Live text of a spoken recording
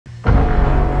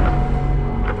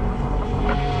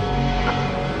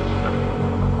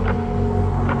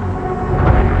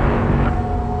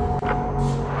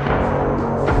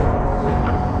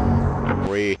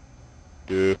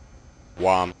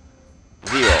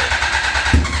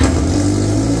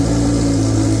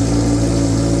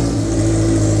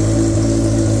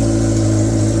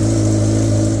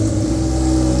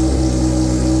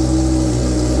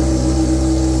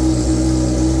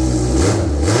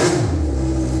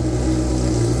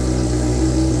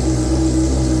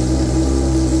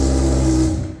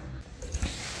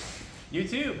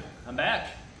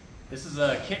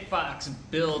Kitfox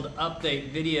build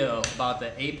update video about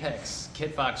the APEX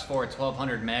Kitfox 4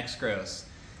 1200 max gross.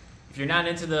 If you're not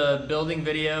into the building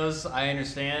videos, I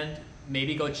understand.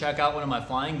 Maybe go check out one of my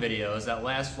flying videos. That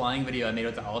last flying video I made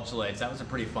with the ultralights, that was a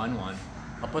pretty fun one.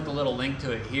 I'll put the little link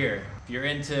to it here. If you're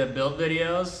into build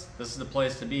videos, this is the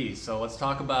place to be. So let's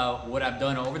talk about what I've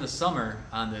done over the summer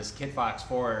on this Kitfox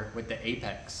 4 with the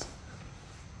APEX.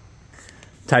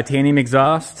 Titanium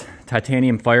exhaust,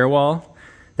 titanium firewall.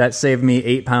 That saved me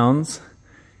 8 pounds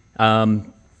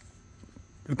compared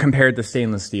to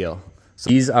stainless steel. So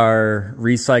these are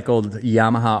recycled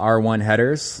Yamaha R1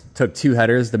 headers. Took 2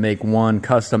 headers to make one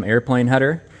custom airplane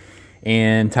header.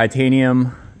 And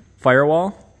titanium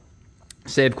firewall.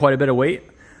 Saved quite a bit of weight.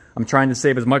 I'm trying to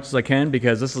save as much as I can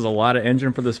because this is a lot of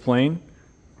engine for this plane.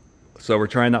 So we're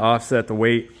trying to offset the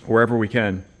weight wherever we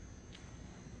can.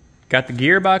 Got the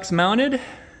gearbox mounted.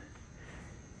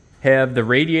 Have the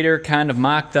radiator kind of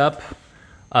mocked up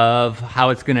of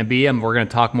how it's going to be, and we're going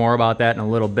to talk more about that in a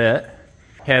little bit.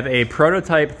 Have a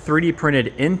prototype 3D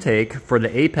printed intake for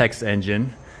the APEX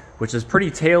engine, which is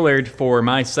pretty tailored for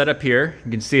my setup here.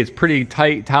 You can see it's pretty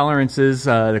tight tolerances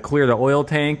to clear the oil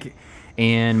tank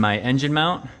and my engine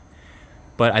mount.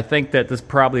 But I think that this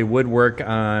probably would work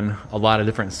on a lot of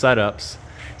different setups.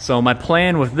 So my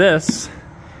plan with this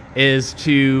is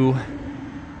to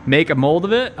make a mold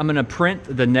of it. I'm going to print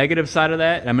the negative side of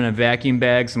that. I'm going to vacuum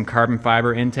bag some carbon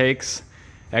fiber intakes.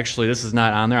 Actually, this is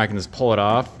not on there. I can just pull it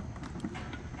off.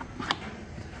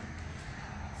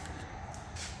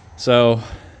 So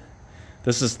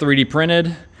this is 3D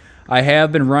printed. I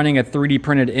have been running a 3D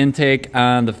printed intake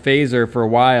on the Phazer for a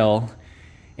while,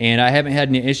 and I haven't had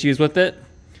any issues with it.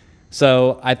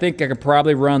 So I think I could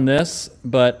probably run this,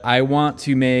 but I want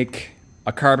to make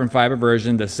a carbon fiber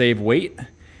version to save weight.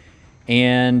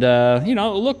 And, you know,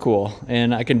 it'll look cool.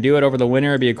 And I can do it over the winter.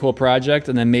 It'd be a cool project.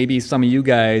 And then maybe some of you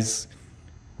guys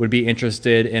would be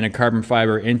interested in a carbon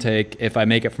fiber intake. If I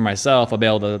make it for myself, I'll be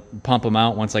able to pump them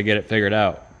out once I get it figured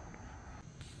out.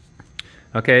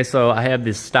 Okay, so I have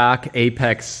this stock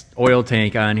APEX oil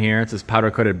tank on here. It's this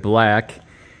powder coated black.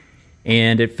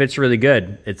 And it fits really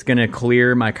good. It's going to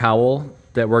clear my cowl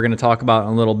that we're going to talk about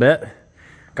in a little bit.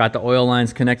 Got the oil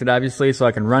lines connected, obviously, so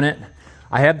I can run it.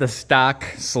 I have the stock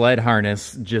sled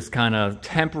harness just kind of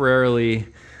temporarily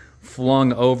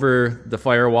flung over the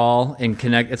firewall and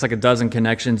connect. It's like a dozen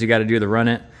connections you got to do to run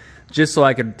it, just so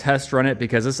I could test run it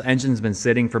because this engine's been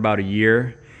sitting for about a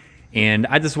year. And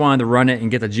I just wanted to run it and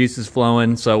get the juices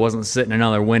flowing so I wasn't sitting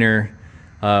another winter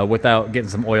without getting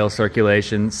some oil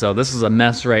circulation. So this is a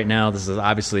mess right now. This is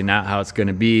obviously not how it's going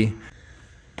to be.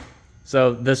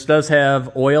 So this does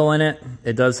have oil in it.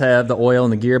 It does have the oil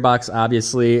in the gearbox,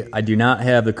 obviously. I do not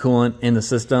have the coolant in the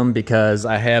system because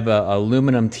I have an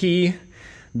aluminum T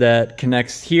that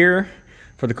connects here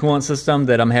for the coolant system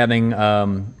that I'm having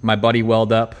my buddy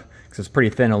weld up because it's pretty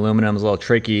thin aluminum. It's a little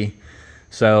tricky.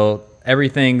 So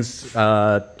everything's,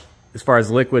 as far as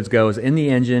liquids goes, in the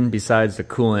engine besides the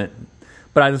coolant.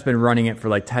 But I've just been running it for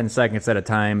like 10 seconds at a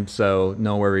time, so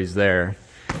no worries there.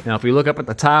 Now if we look up at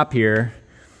the top here,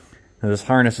 now this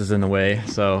harness is in the way,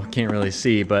 so can't really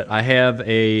see, but I have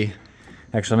a,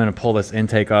 actually I'm going to pull this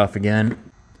intake off again.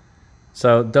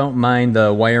 So don't mind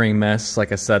the wiring mess.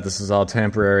 Like I said, this is all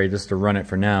temporary just to run it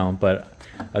for now, but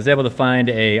I was able to find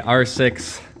a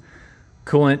R6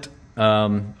 coolant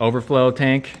overflow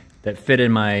tank that fit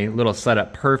in my little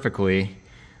setup perfectly.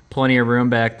 Plenty of room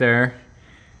back there.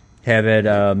 Have it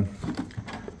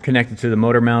connected to the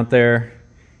motor mount there,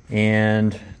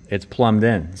 and it's plumbed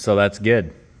in, so that's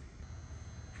good.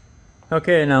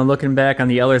 Okay, now looking back on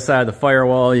the other side of the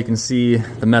firewall, you can see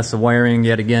the mess of wiring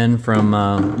yet again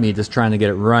from me just trying to get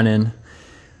it running.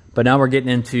 But now we're getting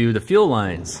into the fuel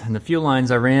lines. And the fuel lines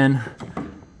I ran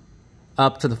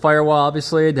up to the firewall,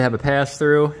 obviously, to have a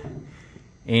pass-through.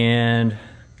 And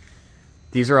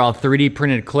these are all 3D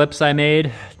printed clips I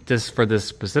made just for this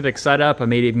specific setup. I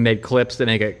even made clips that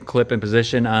make it clip in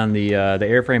position on the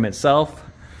airframe itself.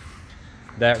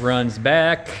 That runs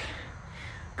back,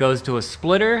 goes to a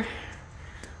splitter,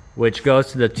 which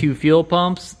goes to the 2 fuel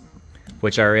pumps,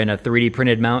 which are in a 3D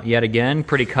printed mount yet again.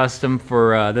 Pretty custom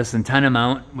for this antenna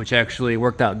mount, which actually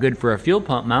worked out good for a fuel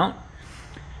pump mount.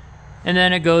 And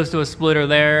then it goes to a splitter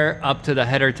there, up to the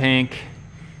header tank.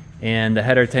 And the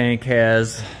header tank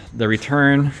has the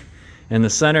return in the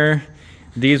center.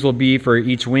 These will be for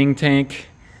each wing tank.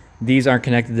 These aren't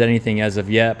connected to anything as of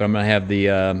yet, but I'm gonna have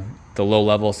the low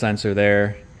level sensor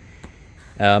there.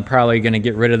 I'm probably going to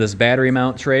get rid of this battery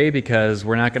mount tray because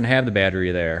we're not going to have the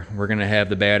battery there. We're going to have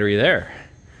the battery there.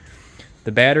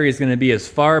 The battery is going to be as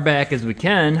far back as we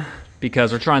can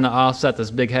because we're trying to offset this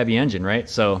big heavy engine, right?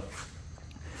 So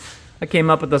I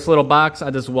came up with this little box. I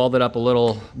just welded up a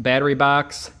little battery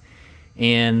box,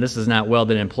 and this is not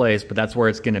welded in place, but that's where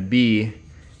it's gonna be.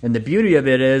 And the beauty of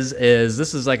it is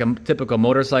this is like a typical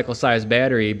motorcycle size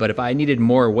battery, but if I needed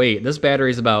more weight, this battery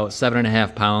is about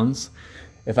 7.5 pounds.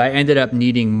 If I ended up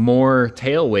needing more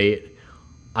tail weight,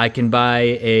 I can buy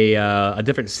a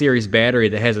different series battery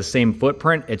that has the same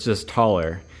footprint, it's just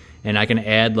taller. And I can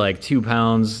add like 2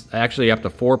 pounds, actually up to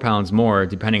 4 pounds more,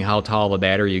 depending how tall the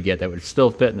battery you get, that would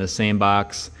still fit in the same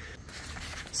box.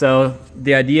 So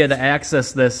the idea to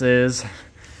access this is,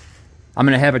 I'm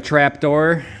gonna have a trap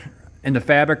door in the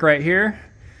fabric right here.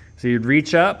 So you'd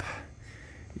reach up,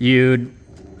 you'd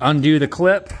undo the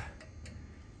clip,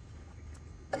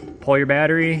 pull your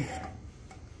battery,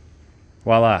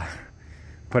 voila,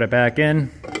 put it back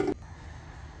in.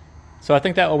 So I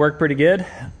think that will work pretty good.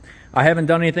 I haven't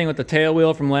done anything with the tail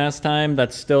wheel from last time.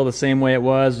 That's still the same way it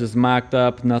was, just mocked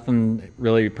up, nothing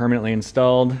really permanently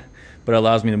installed, but it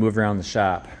allows me to move around the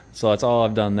shop. So that's all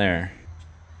I've done there.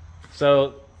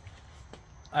 So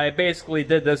I basically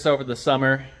did this over the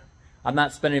summer. I'm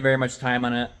not spending very much time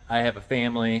on it. I have a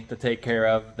family to take care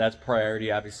of. That's priority,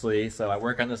 obviously. So I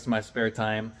work on this in my spare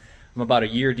time. I'm about a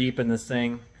year deep in this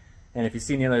thing. And if you've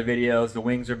seen the other videos, the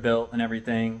wings are built and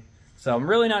everything. So I'm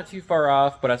really not too far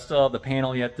off, but I still have the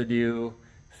panel yet to do,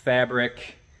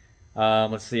 fabric.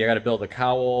 Let's see, I got to build a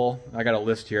cowl. I got a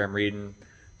list here I'm reading.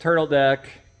 Turtle deck,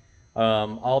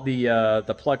 all the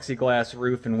plexiglass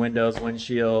roof and windows,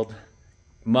 windshield,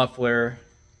 muffler,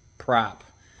 prop.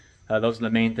 Those are the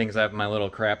main things I have in my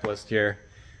little crap list here.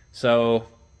 So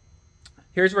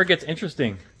here's where it gets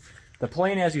interesting. The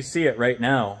plane as you see it right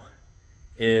now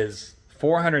is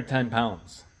 410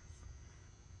 pounds.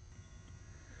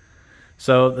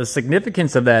 So the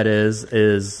significance of that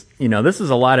is, you know, this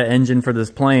is a lot of engine for this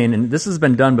plane, and this has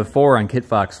been done before on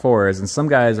Kitfox 4s, and some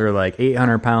guys are like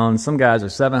 800 pounds, some guys are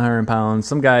 700 pounds,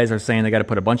 some guys are saying they got to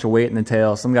put a bunch of weight in the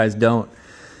tail, some guys don't.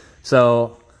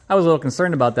 So I was a little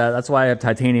concerned about that. That's why I have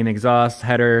titanium exhaust,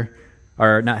 header,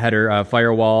 or not header,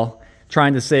 firewall,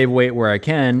 trying to save weight where I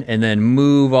can, and then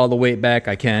move all the weight back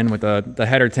I can with the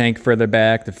header tank further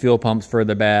back, the fuel pumps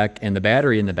further back, and the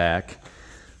battery in the back.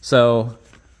 So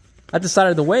I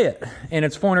decided to weigh it, and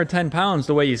it's 410 pounds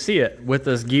the way you see it with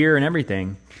this gear and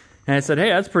everything. And I said, hey,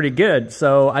 that's pretty good.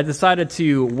 So I decided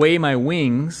to weigh my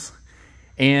wings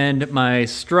and my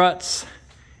struts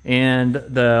and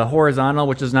the horizontal,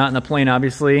 which is not in the plane,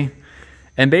 obviously.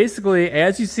 And basically,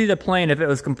 as you see the plane, if it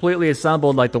was completely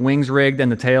assembled, like the wings rigged and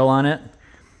the tail on it,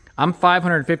 I'm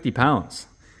 550 pounds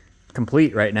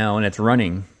complete right now, and it's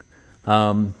running.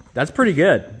 That's pretty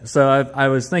good. So I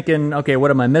was thinking, okay,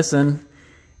 what am I missing?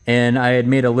 And I had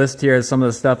made a list here of some of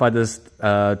the stuff I just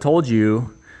told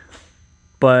you.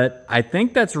 But I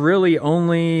think that's really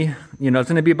only, you know, it's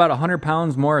going to be about 100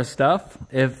 pounds more of stuff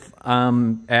if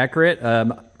I'm accurate.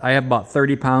 I have about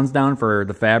 30 pounds down for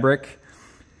the fabric,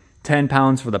 10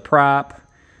 pounds for the prop,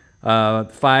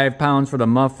 5 pounds for the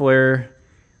muffler,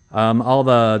 all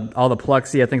the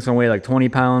plexi I think is going to weigh like 20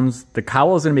 pounds. The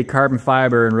cowl is going to be carbon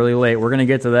fiber and really light. We're going to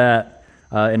get to that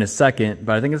in a second,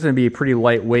 but I think it's going to be pretty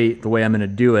lightweight the way I'm going to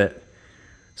do it.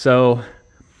 So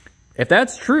if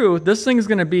that's true, this thing is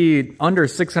going to be under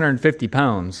 650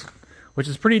 pounds, which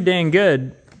is pretty dang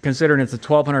good considering it's a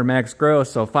 1200 max gross.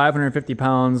 So 550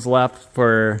 pounds left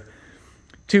for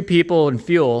 2 people and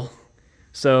fuel.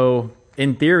 So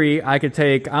in theory, I could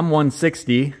take, I'm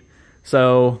 160.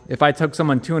 So if I took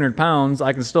someone 200 pounds,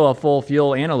 I can still have full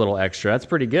fuel and a little extra. That's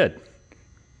pretty good.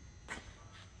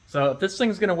 So if this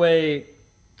thing's going to weigh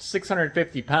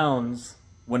 650 pounds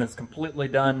when it's completely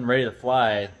done, ready to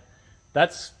fly,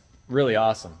 that's really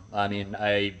awesome. I mean,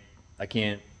 I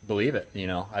can't believe it. You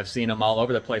know, I've seen them all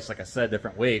over the place, like I said,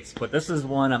 different weights, but this is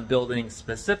one I'm building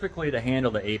specifically to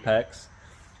handle the Apex.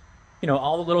 You know,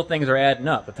 all the little things are adding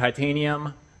up. The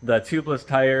titanium, the tubeless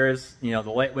tires, you know, the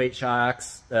lightweight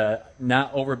shocks,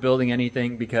 not overbuilding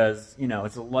anything because, you know,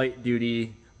 it's a light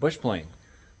duty bush plane.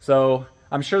 So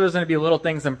I'm sure there's going to be little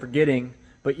things I'm forgetting,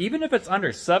 but even if it's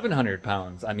under 700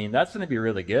 pounds, I mean, that's going to be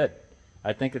really good.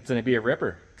 I think it's going to be a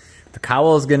ripper. The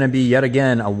cowl is going to be, yet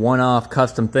again, a one-off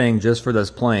custom thing just for this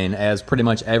plane, as pretty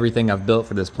much everything I've built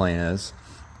for this plane is.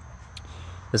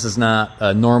 This is not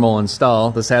a normal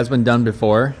install. This has been done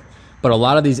before, but a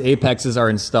lot of these Apexes are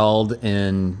installed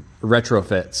in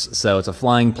retrofits. So it's a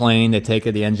flying plane, they take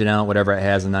the engine out, whatever it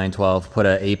has, a 912, put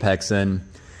an Apex in,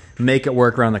 make it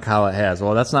work around the cowl it has.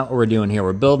 Well, that's not what we're doing here.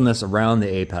 We're building this around the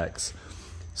Apex.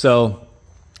 So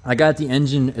I got the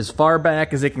engine as far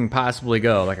back as it can possibly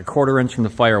go, like a 1/4 inch from the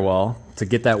firewall to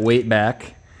get that weight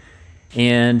back.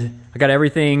 And I got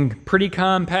everything pretty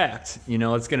compact. You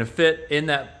know, it's gonna fit in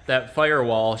that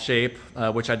firewall shape,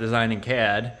 which I designed in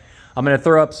CAD. I'm gonna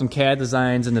throw up some CAD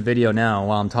designs in the video now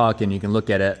while I'm talking. You can look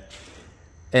at it.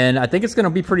 And I think it's gonna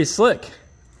be pretty slick.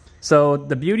 So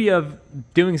the beauty of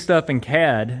doing stuff in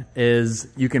CAD is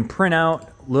you can print out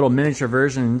little miniature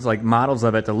versions, like models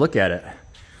of it, to look at it.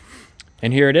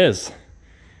 And here it is.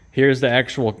 Here's the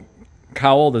actual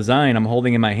cowl design I'm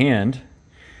holding in my hand.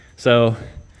 So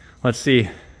let's see.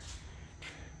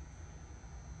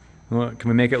 Can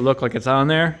we make it look like it's on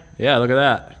there? Yeah, look at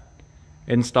that.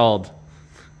 Installed.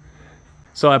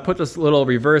 So I put this little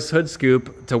reverse hood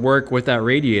scoop to work with that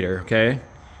radiator, okay?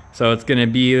 So it's gonna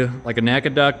be like a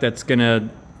NACA duct that's gonna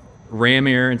ram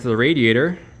air into the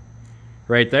radiator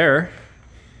right there.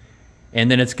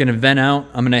 And then it's gonna vent out.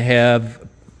 I'm gonna have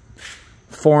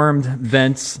formed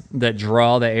vents that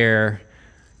draw the air.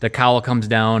 The cowl comes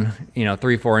down, you know,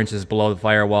 3-4 inches below the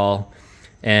firewall.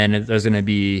 And there's gonna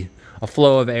be a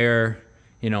flow of air,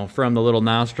 you know, from the little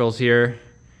nostrils here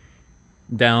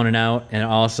down and out, and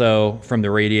also from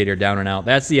the radiator down and out.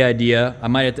 That's the idea. I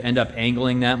might have to end up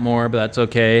angling that more, but that's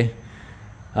okay.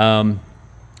 So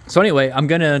anyway, I'm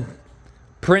gonna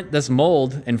print this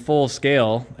mold in full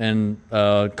scale in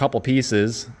a couple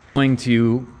pieces. I'm going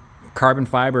to carbon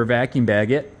fiber vacuum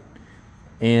bag it,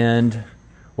 and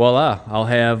voila, I'll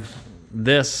have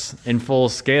this in full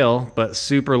scale, but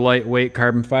super lightweight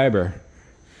carbon fiber.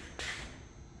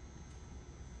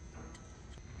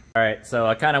 All right, so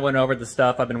I kind of went over the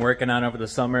stuff I've been working on over the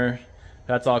summer.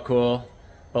 That's all cool.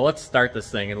 But let's start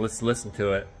this thing and let's listen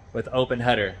to it with open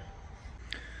header.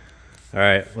 All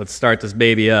right, let's start this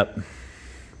baby up.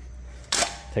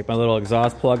 Take my little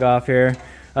exhaust plug off here.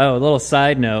 Oh, a little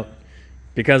side note,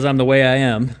 because I'm the way I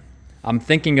am, I'm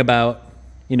thinking about,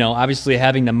 you know, obviously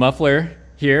having the muffler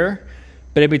here,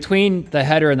 but in between the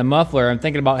header and the muffler, I'm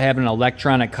thinking about having an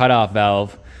electronic cutoff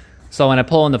valve. So when I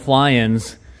pull in the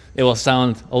fly-ins, it will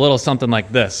sound a little something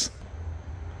like this.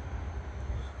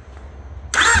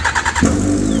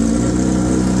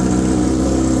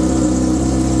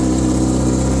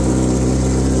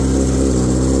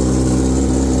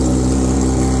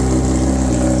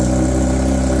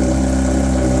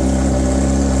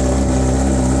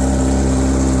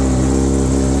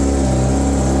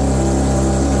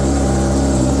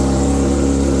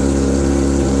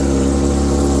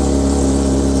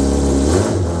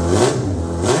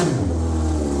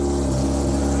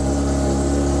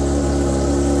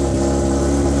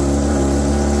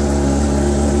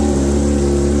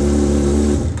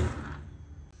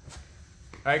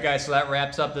 Alright guys, so that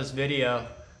wraps up this video.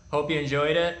 Hope you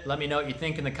enjoyed it. Let me know what you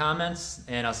think in the comments,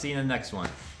 and I'll see you in the next one.